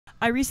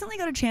I recently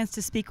got a chance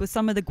to speak with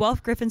some of the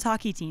Guelph Gryphons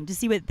hockey team to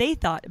see what they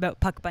thought about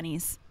puck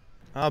bunnies.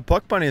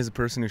 Puck bunny is a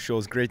person who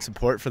shows great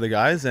support for the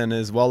guys and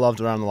is well loved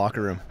around the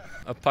locker room.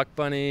 A puck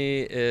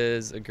bunny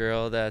is a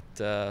girl that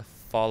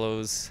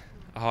follows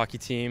a hockey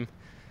team,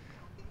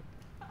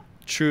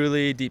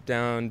 truly, deep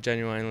down,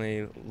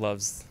 genuinely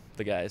loves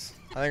the guys.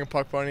 I think a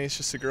puck bunny is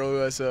just a girl who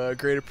has a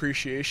great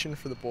appreciation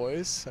for the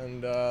boys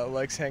and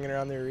likes hanging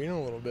around the arena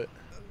a little bit.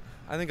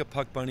 I think a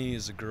puck bunny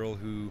is a girl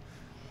who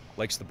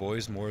likes the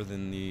boys more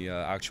than the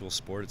actual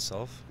sport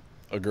itself.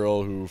 A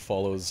girl who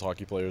follows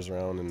hockey players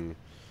around and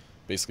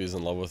basically is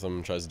in love with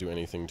them, tries to do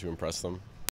anything to impress them.